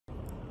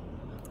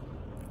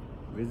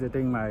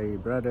visiting my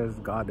brother's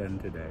garden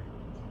today.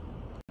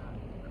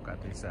 I've got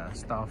these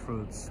star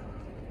fruits.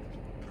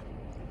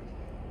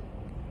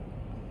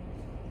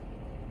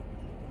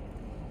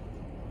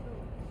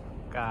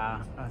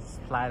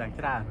 Fly đằng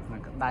trước là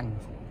đành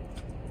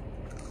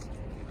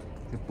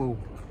cái pu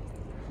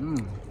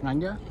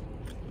ngon chứ.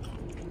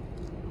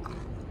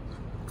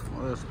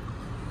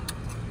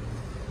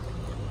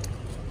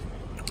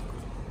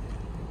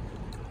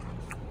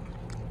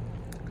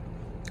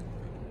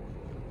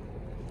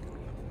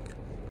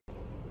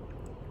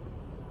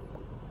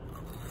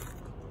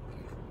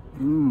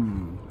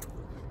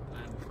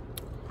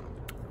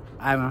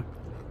 Ai mà?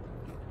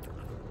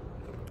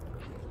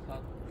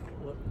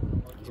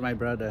 My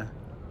brother.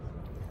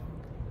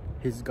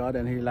 His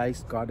garden, he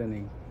likes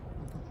gardening.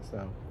 So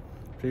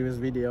previous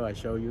video I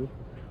show you.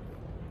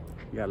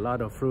 Got a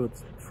lot of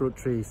fruit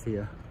trees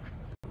here.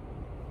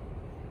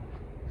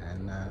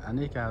 And anh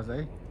ấy cao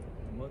giấy.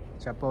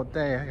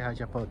 Chapote,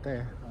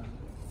 chapote.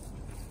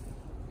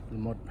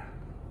 Một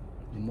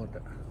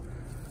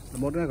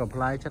nó còn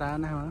fly chả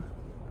nè hả?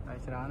 Fly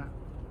chả nè.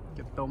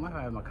 Chụp tôm á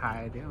phải mà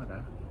khai tiếng mà đó.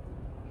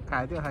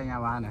 Khai tiếng hay nhà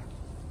ba này.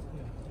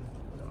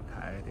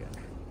 Khai tiếng.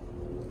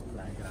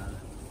 Fly chả nè.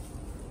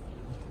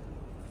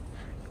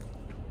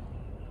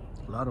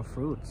 A lot of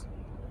fruits.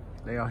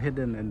 They are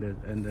hidden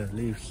in the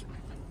leaves.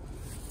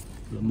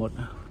 Một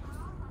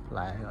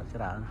lại gọi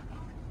chả nè.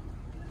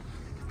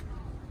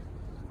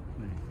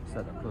 Này,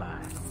 rất là fly.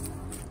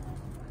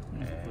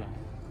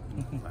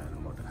 Lại là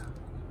một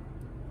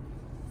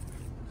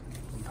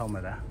thông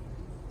rồi đó.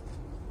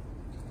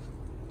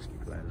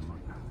 Lại là một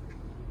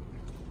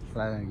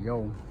lại là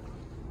vô.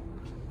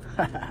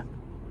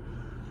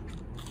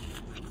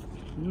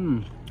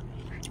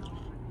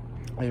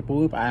 Đây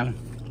bún bạn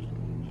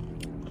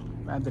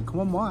từng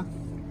không món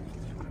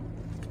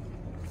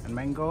and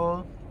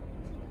mango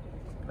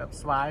đập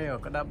xoài rồi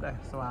có đập đây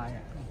xoài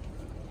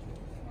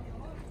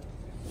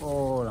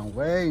ô thằng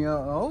quê nhớ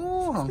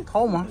ô thằng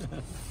thôm hả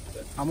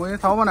ông mới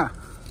thôm nè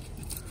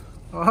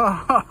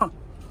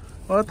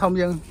ô thông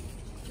dân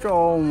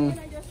trộn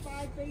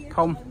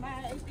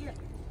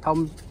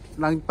thông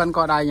đang phân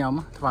coi đai nhóm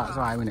và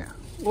xoài mình nè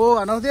ô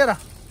à nó tiếc à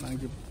đang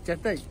chết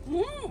đấy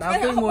đào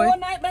tươi muối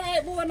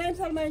buồn em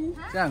sao mình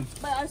chẳng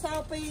bởi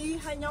sao pi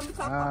hai nhóm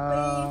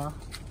sao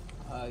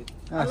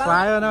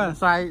xoài nữa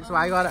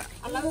xoài coi đấy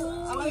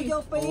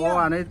ô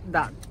anh ấy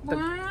đã thực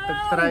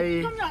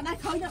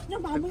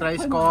tray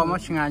score mất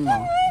ngay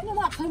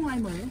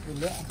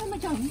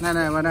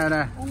mà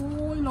này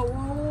ôi lầu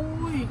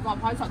ơi còn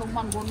phải sợ đồng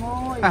bằng con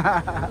ơi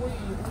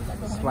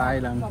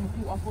xoài lần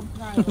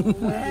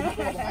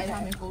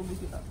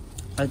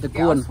Ê, tự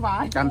cuốn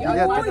cầm tí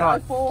nhất cho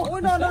thôi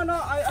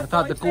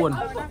thôi tự cuốn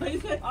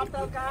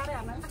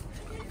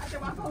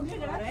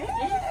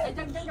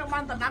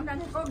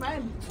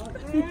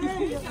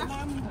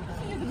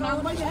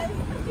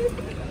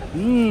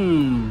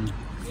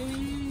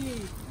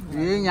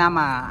ý nhà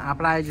mà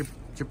apply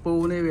chụp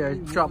pu này bây giờ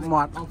chọn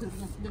mọt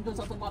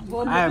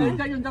em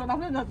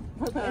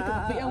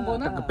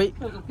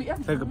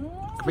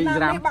bị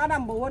ram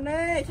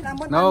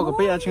nó cái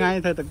bị ở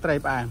ngay thời thực tray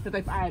bạn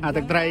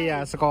thực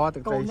tray score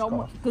thực tray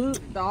score cứ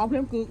đó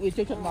phim cứ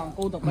chơi trận bóng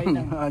cô tập bay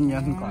anh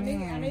nhân còn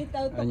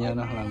anh nhân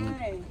nó là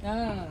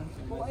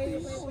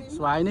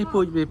xoáy này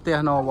pui bị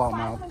tiền nó bỏ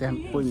mà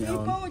tiền pui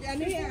nhiều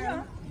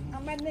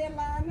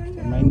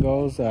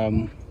mangoes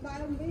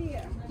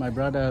my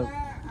brother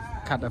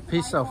cut a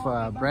piece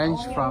of branch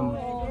from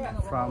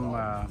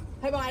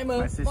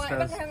my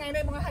sister's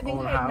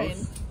old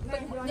house.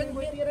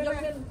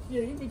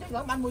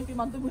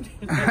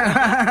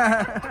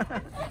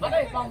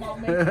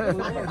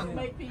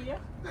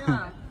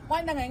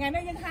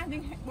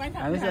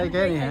 Anh sẽ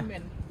cái gì hả?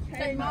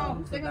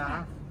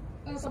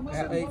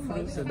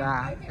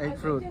 Egg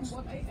fruits.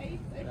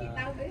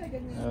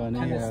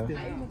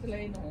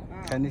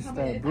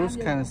 Canister,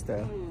 Bruce canister.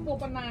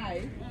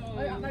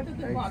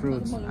 Egg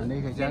fruits. Anh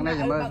ấy cái trắng này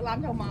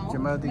chỉ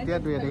mơ tí tiết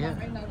về đi hết.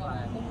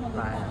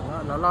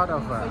 A lot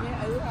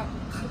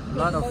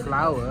of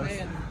flowers.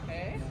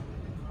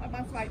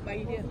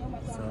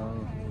 So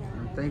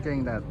I'm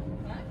thinking that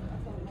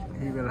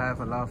he will have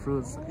a lot of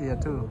fruits here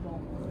too.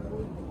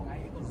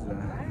 It's a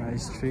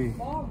nice tree.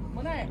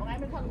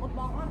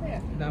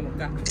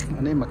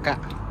 Anh ấy macca.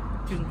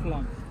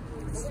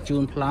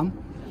 June plum.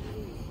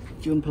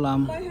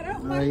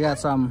 I got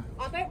some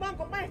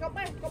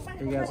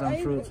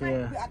fruits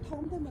here.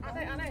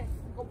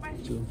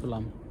 June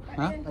plum.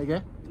 Hả? Ai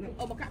cái?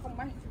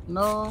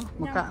 No,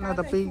 macca nó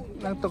tập pi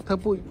đang tục thơ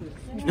bụi.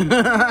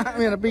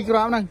 Mình là pi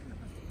gram nè.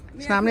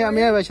 Năm nay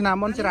mình về năm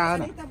món chả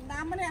nè.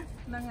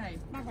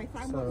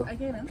 So,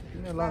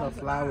 a lot of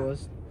flowers.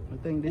 I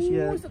think this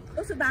year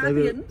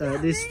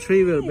this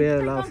tree will bear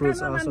a lot of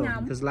fruits also.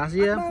 Because last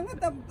year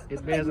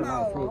it bears a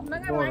lot of fruit.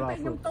 Bore a lot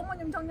of fruit.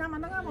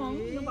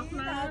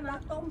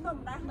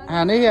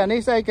 À,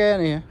 này xây kê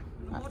này.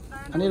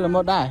 Anh này là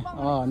một đài.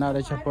 Oh, now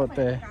they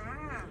chapote.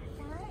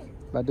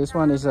 But this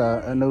one is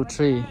a new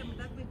tree.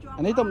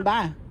 Anh ấy tôm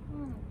đá.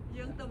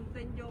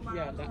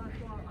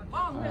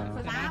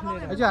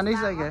 Ở chỗ anh ấy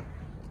xây kìa.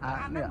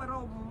 nè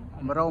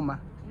mà rôm mà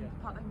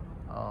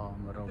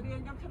mà rôm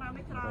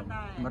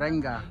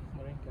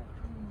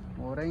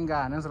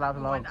moringa nó là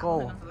lò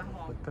cô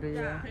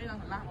tria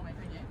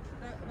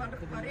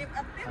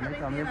anh ấy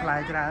còn miếng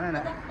fly cho này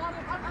nè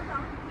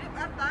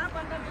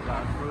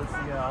là fruits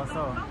here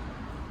also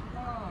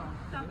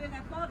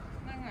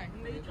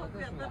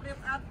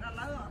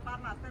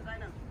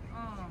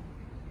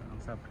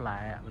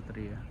supply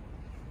tria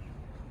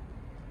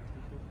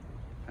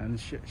and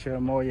share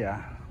more yeah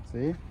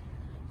see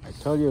I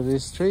told you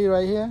this tree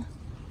right here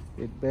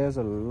it bears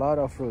a lot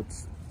of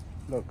fruits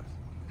look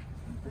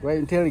wait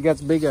until it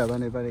gets bigger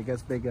when it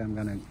gets bigger I'm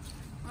gonna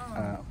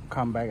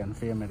come back and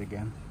film it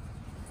again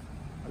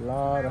a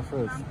lot of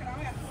fruits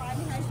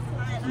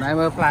này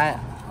mơ fly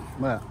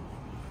mơ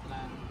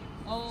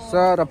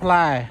sir the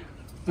fly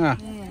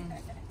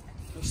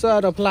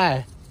sir the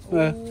fly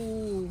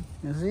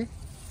you see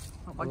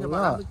có nhiều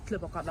bạn làm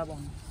clip vào cọt đâu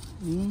bông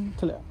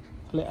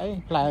clip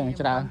ấy fly này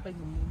chả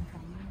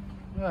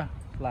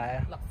fly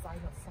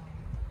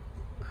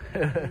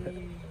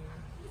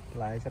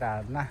lại sẽ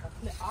đào nè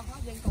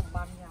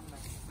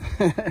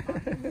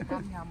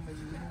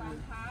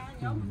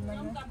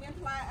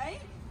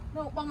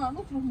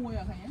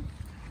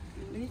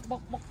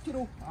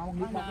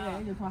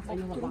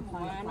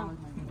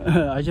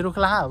ở chỗ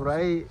lá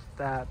rồi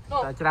ta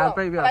trao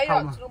bây giờ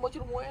không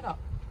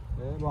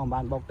bọn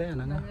bạn bọc thế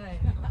nữa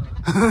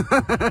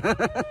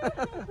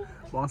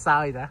bọn sao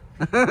vậy ta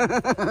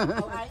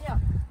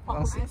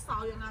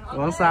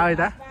bọn sao vậy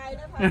ta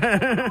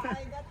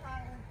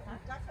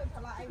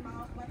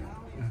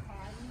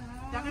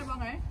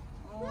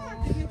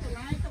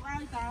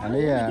and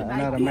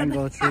another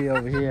mango tree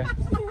over here,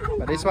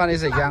 but this one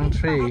is a young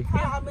tree.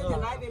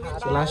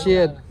 So last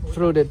year it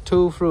fruited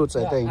 2 fruits,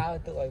 I think.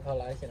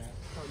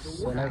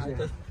 So next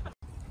year.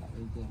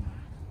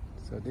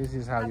 So this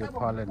is how you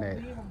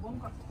pollinate.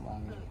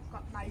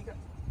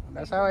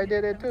 That's how I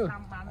did it too.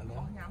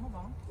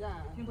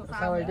 That's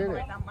how I did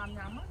it.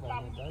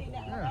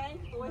 Yeah.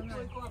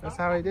 That's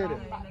how I did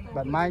it.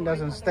 But mine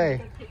doesn't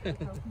stay.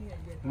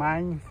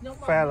 Mine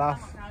fell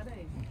off.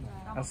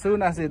 As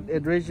soon as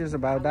it reaches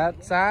about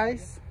that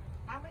size,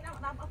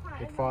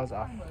 it falls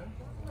off.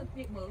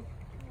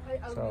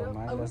 So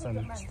mine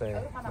doesn't stay.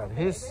 But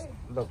his,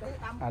 look,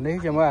 anh ấy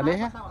cho mơ anh ấy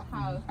hả?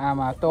 À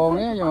mà tôm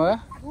ấy cho mơ.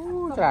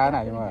 Chả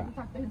này cho mơ.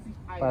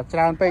 Và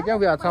tràn pe cho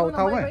việc thâu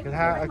thâu ấy, người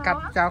ta cắt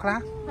chao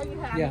khác.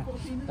 Yeah.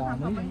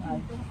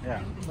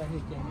 Yeah.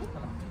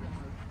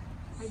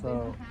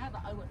 So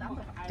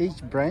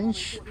each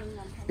branch,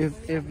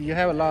 if you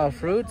have a lot of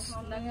fruits,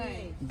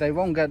 they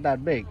won't get that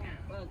big.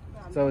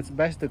 So it's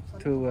best to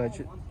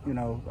you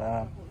know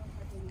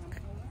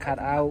cut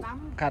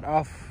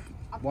off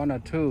 1 or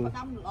 2.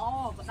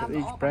 So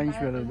each branch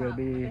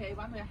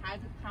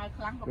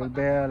will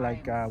bear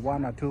like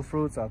 1 or 2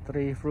 fruits or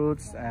 3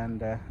 fruits, and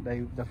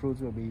the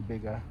fruits will be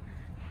bigger.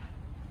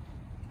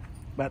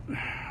 But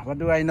what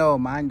do I know?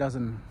 Mine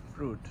doesn't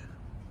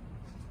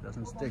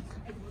stick.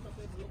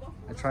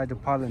 I tried to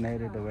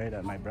pollinate it the way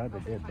that my brother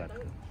did, but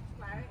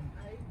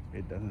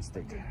it doesn't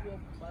stick.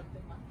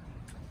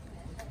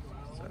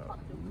 So,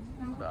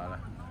 đó là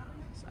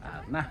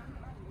sạch nè.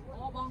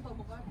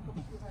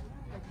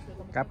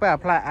 Cả bữa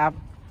apply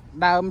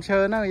đam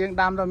chơi nóยัง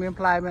ดำตอนมี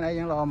apply มันไอ้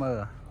ยังรอมือ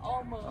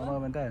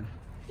มันเต้น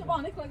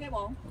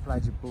apply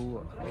จิปู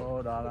โอ้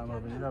đó làมือ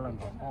เป็นที่เรา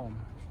ของอ้อม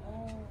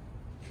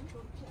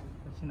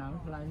ชิ้นน้ำ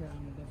apply ใช่ไหม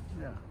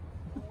เนี่ย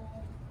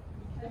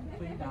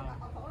ปีดาว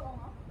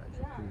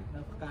นั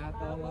กการ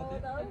ตัวเ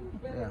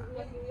นี่ย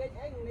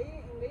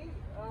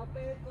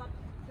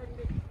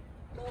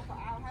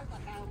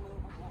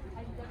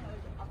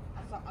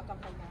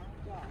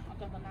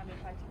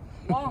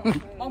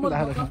bong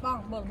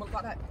mực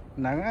cọt đấy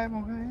nắng ấy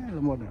bong cái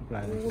là một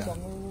lại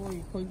bong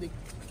ơi khơi đi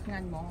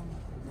nhanh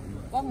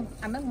bong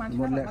ăn nước man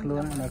một lẹ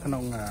luôn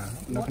là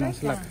nó không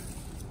sạch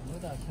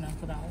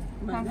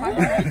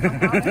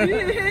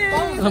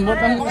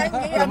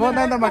là một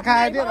đây là mà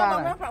khai tiết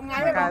là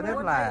khai tiết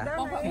là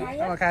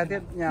mà khai tiết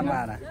nhà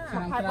bà này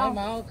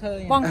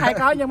bong khai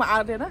có nhưng mà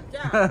ăn thì đó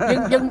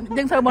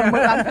nhưng sao mình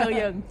ăn thôi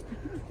dừng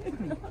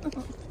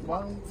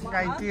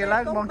ngày kia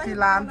lá bong chi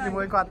lan thì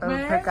mới qua từ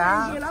thay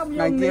cá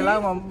ngày kia lá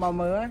mà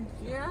mới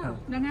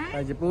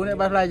ngày chụp pu này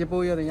ba lai chụp pu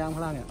vô thì nhang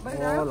phăng này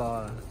ô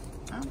lò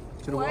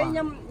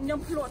nhom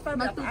lụa tay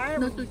bạc ai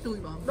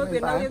đôi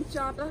biển nào em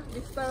chọt á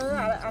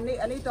anh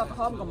ấy chọt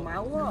hôm còn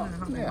máu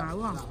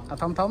à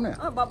thông thống này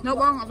nó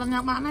bong ở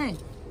nhà bạn này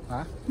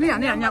hả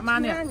nè nhà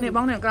bạn nè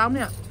bong nè cáo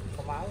nè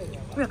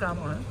biết cáo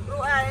mà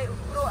rượu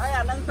ai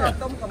à đang chọt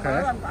tôm còn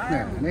máu làm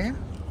phải nè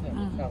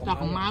chọt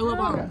còn máu quá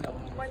bong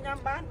nhom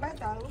bán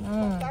tàu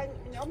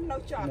nhóm nấu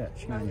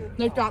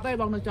chọt đây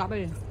bong nấu chọt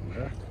đây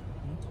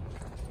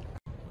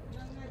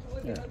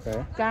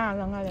cha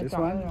là ngay là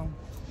chọt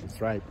it's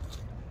right.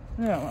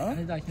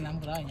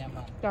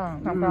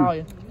 Làm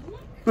rồi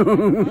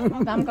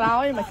làm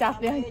rồi mà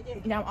chặt đi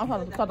nhằm ở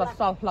phần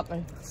sọt lật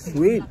này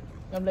sweet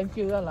nhằm lên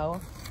chưa lẩu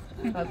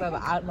bà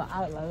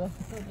lẩu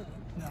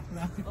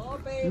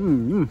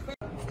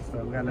So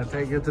I'm gonna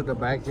take you to the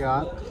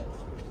backyard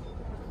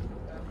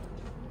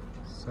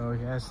So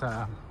here's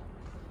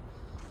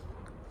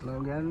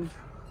Logan.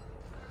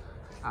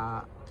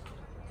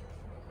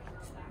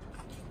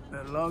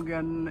 The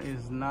Logan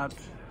is not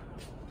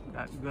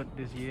that good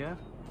this year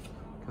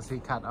because he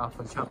cut off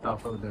and chopped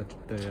off of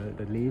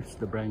the leaves,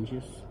 the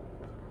branches.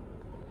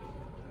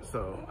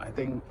 So I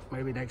think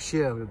maybe next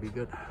year will be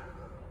good.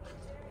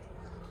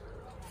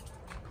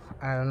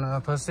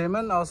 And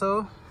persimmon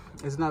also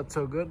is not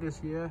so good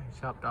this year. He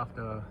chopped off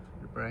the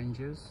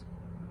branches,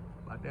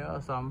 but there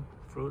are some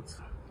fruits.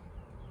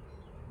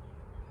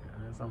 Yeah,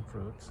 there's some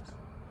fruits,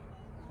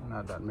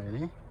 not that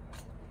many.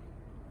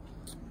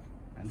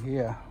 And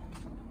here,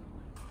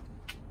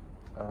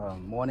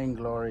 morning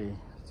glory.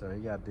 So we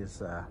got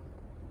this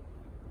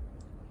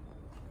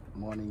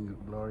morning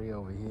glory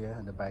over here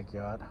in the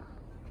backyard.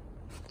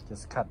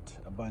 Just cut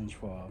a bunch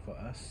for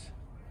us.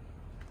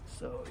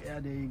 So yeah,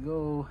 there you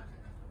go.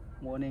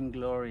 Morning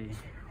glory.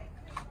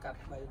 Cut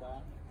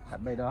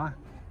by đó.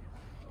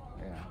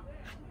 Yeah.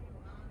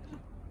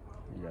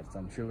 You got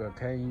some sugar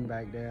cane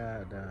back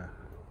there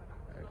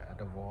at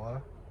the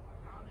wall,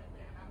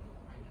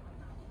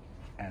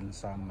 and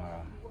some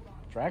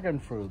dragon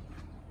fruit.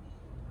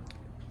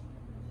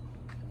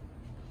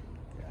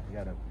 Yeah, you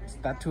got a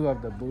statue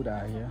of the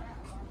Buddha here.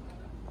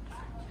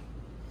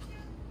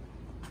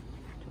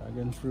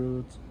 Dragon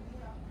fruit.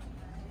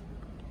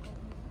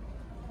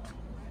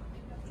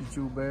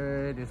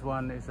 Jujube, this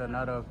one is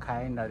another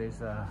kind that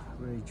is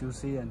really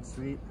juicy and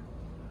sweet.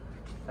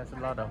 Has a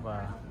lot of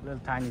little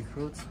tiny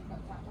fruits.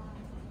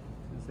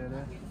 You see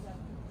there?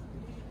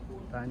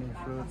 Tiny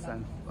fruits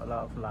and a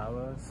lot of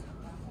flowers.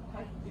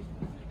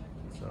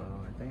 So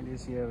I think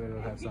this year we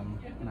will have some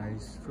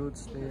nice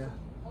fruits there.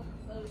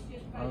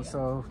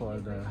 Also for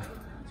the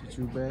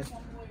jujube.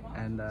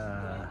 And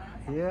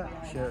here,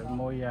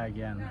 Moya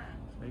again.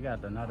 We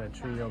got another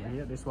tree over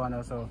here. This one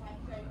also.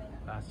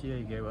 Last year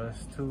he gave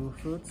us 2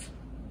 fruits.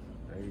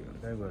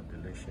 They were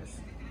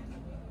delicious.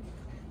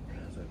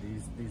 Yeah, so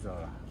these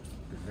are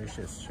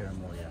delicious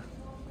cherimoya.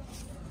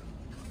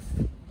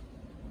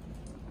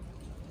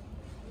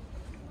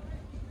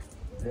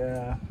 There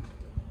are a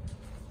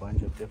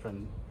bunch of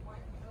different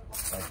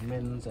like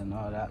mints and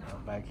all that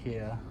back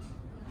here.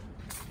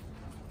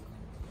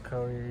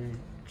 Curry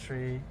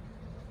tree,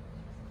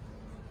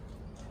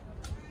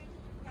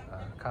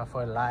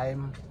 kaffir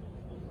lime.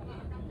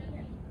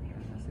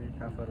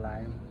 Kaffir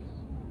lime,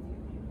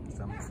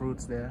 some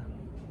fruits there,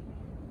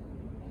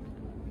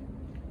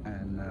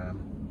 and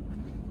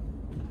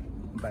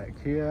back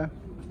here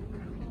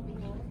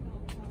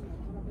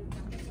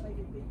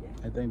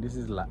I think this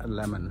is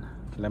lemon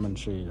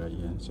tree right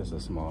here. It's just a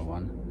small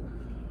one,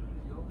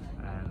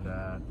 and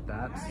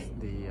that's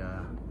the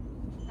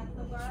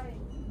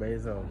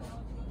basil.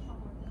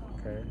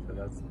 Okay, so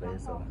that's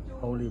basil,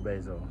 holy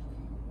basil.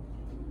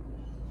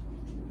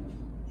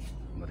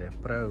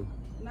 Pro.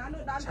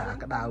 Chả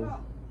cái đầu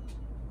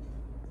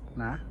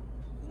nè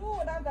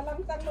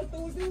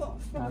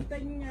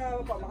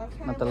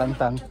nó tờ lăng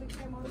tăng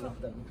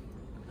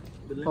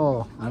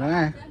oh ở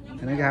đây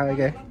cái how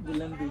again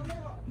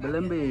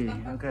blemby.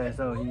 Okay,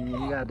 so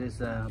he got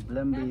this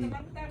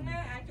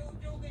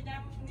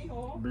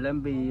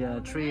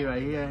blemby tree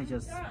right here. He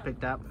just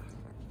picked up.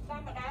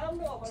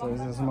 So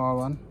it's a small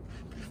one.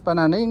 But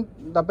now this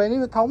the penny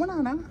with thong á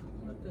nè.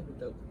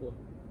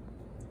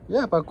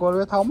 Yeah, but cô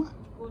với thong á.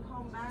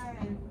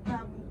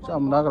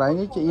 Trong đó cái này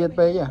như chị yên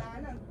pê à?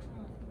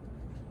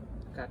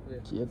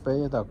 Chị yên pê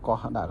tao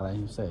có đặt cái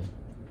này xề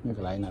như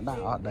cái này nó đã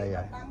ở đây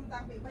rồi.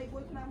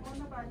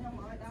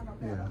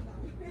 Yeah.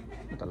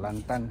 Tờ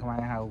lăng tăng không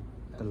ai hao.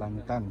 Tờ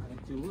lăng tăng.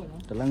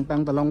 Tờ lăng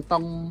tăng tờ lông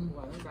tông.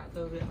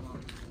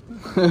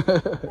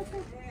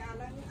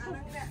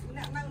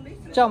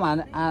 Cho mà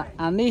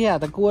ní hả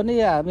tờ cua ní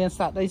hả miền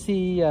sạt đây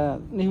si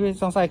ní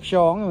xong sai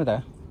chóng mà tờ.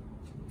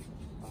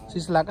 Si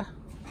slack á.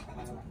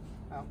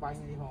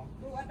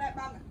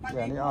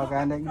 Dạ ní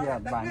organic gì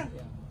bánh.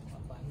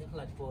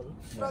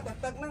 Rồi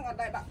tật nâng ở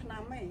đây đặt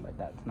nắm ấy.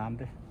 Đặt nắm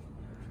đi.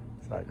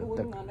 Rồi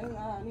tật.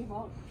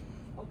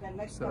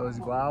 So it's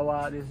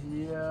guava this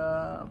year.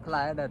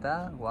 Apply that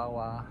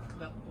guava.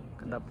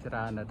 Kedap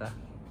cerah that.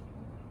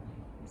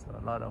 So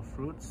a lot of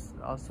fruits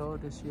also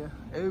this year.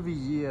 Every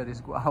year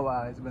this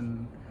guava has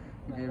been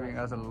giving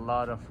us a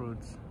lot of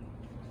fruits.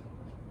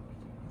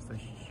 It's a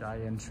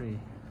giant tree.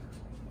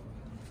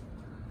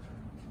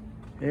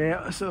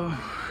 Yeah, so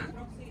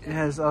it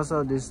has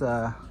also this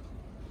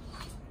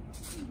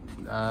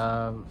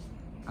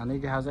anh ấy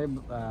cái hạt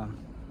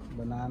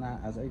banana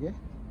hạt giấy cái,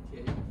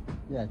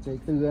 dạ chơi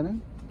tươi nữa,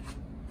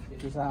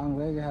 cái sao ăn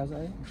với cái hạt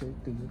giấy chơi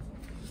tươi.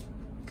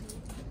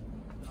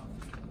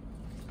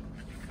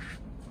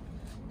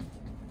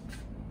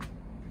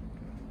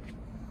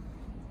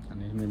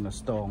 Anh ấy mình mà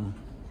stone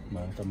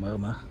mà tầm mơ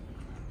mà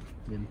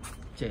mình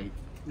chạy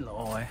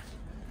lòi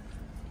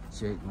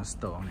chạy mà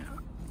stone nè.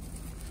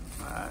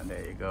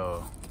 There you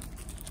go.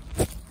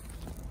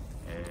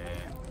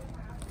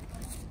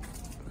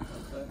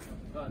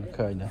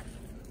 Okay, nè.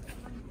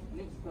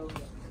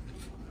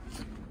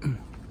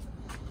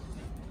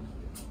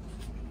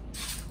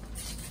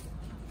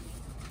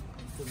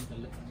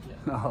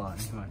 Rồi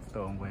mà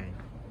tuồng về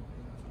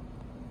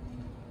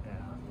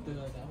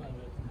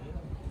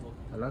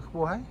là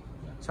khô ấy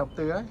chọc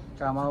từ ấy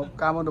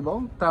cam on the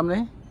bone tam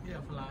này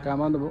cam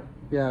on the bone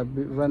yeah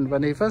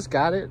when he first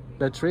got it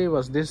the tree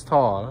was this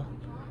tall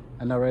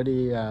and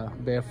already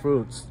bear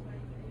fruits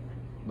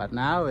but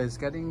now it's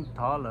getting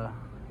taller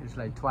it's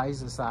like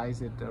twice the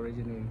size it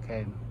originally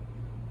came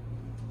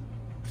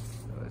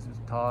so it's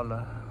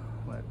taller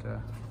but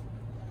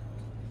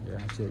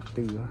yeah check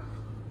từ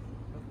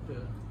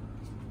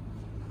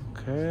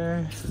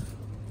okay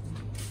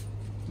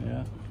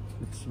yeah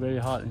it's very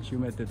hot and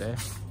humid today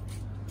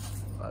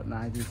about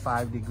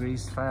 95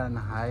 degrees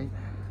Fahrenheit.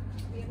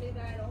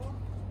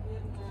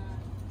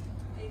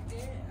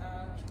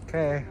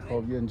 Okay,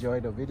 hope you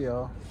enjoyed the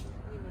video.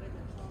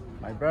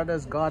 My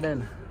brother's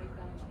garden.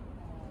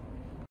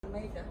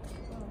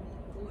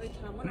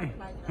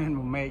 Nên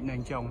một mệt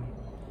nên trồng.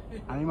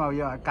 Anh mau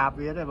giờ cạp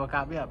biết rồi,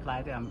 cạp biết apply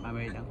thì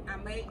mệt đó.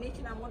 Mệt ní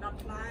chứ nào muốn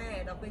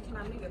apply, đọc bên chứ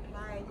nào mới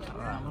apply. Chứ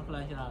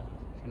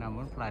nào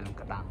muốn apply làm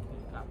cả đằng.